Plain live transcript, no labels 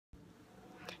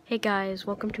Hey guys,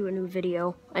 welcome to a new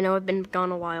video. I know I've been gone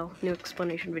a while, new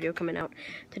explanation video coming out.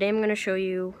 Today I'm going to show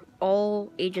you all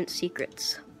agent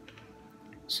secrets.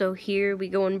 So here we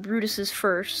go in Brutus's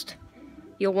first.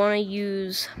 You'll want to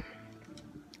use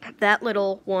that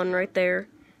little one right there.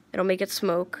 It'll make it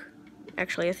smoke.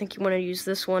 Actually, I think you want to use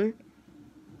this one.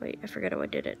 Wait, I forgot how I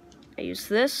did it. I use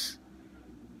this.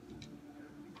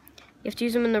 You have to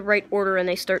use them in the right order and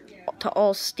they start to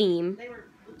all steam.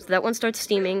 So that one starts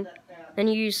steaming. Then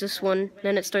you use this one,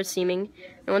 then it starts steaming.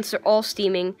 And once they're all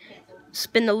steaming,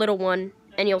 spin the little one,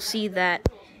 and you'll see that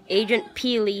Agent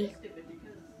Peely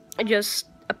just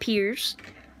appears.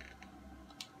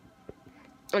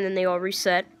 And then they all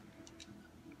reset.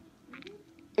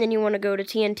 Then you want to go to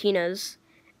TNTina's,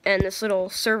 and this little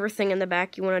server thing in the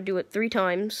back, you want to do it 3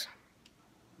 times.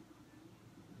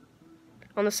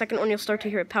 On the second one, you'll start to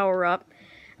hear it power up.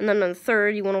 And then on the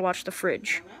third, you want to watch the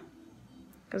fridge,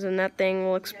 because then that thing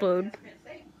will explode.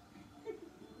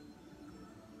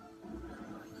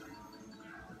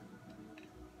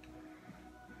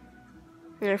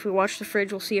 And if we watch the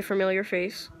fridge, we'll see a familiar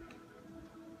face.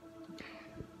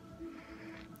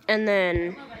 And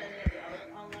then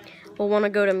we'll want to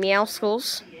go to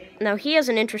Meowscles. Now, he has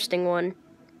an interesting one.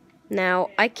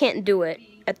 Now, I can't do it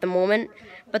at the moment,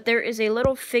 but there is a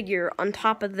little figure on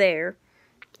top of there.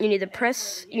 You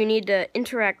need to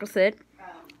interact with it.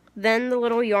 Then the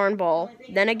little yarn ball,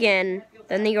 then again,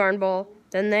 then the yarn ball,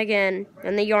 then again,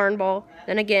 then the yarn ball,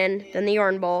 then again, then the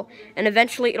yarn ball, and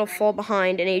eventually it'll fall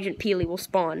behind and Agent Peely will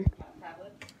spawn.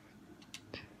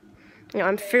 Now,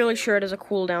 I'm fairly sure it has a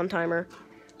cooldown timer,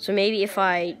 so maybe if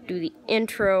I do the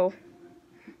intro,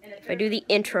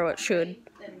 it should.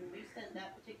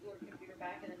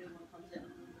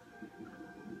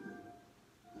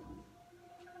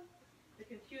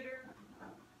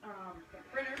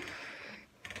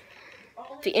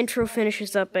 If the intro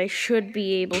finishes up, I should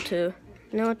be able to...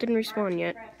 No, it didn't respawn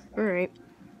yet. Alright.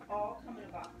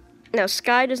 Now,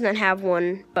 Sky does not have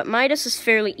one, but Midas is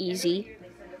fairly easy.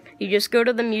 You just go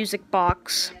to the music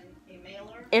box,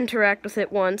 interact with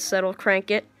it once, that'll crank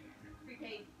it.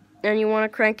 And you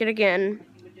want to crank it again,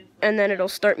 and then it'll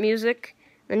start music.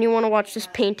 Then you want to watch this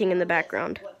painting in the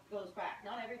background.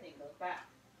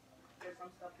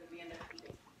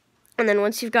 And then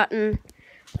once you've gotten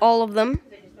all of them,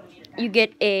 you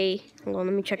get a... Hold on,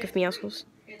 let me check if Meowscles...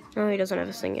 No, he doesn't have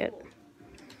this thing yet.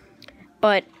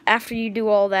 But after you do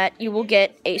all that, you will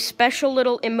get a special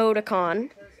little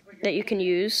emoticon that you can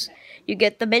use. You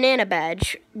get the banana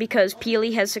badge, because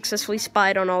Peely has successfully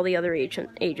spied on all the other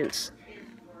agents.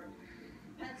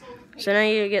 So now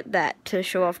you get that to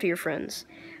show off to your friends.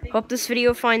 Hope this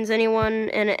video finds anyone,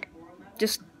 and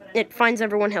it finds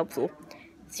everyone helpful.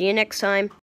 See you next time.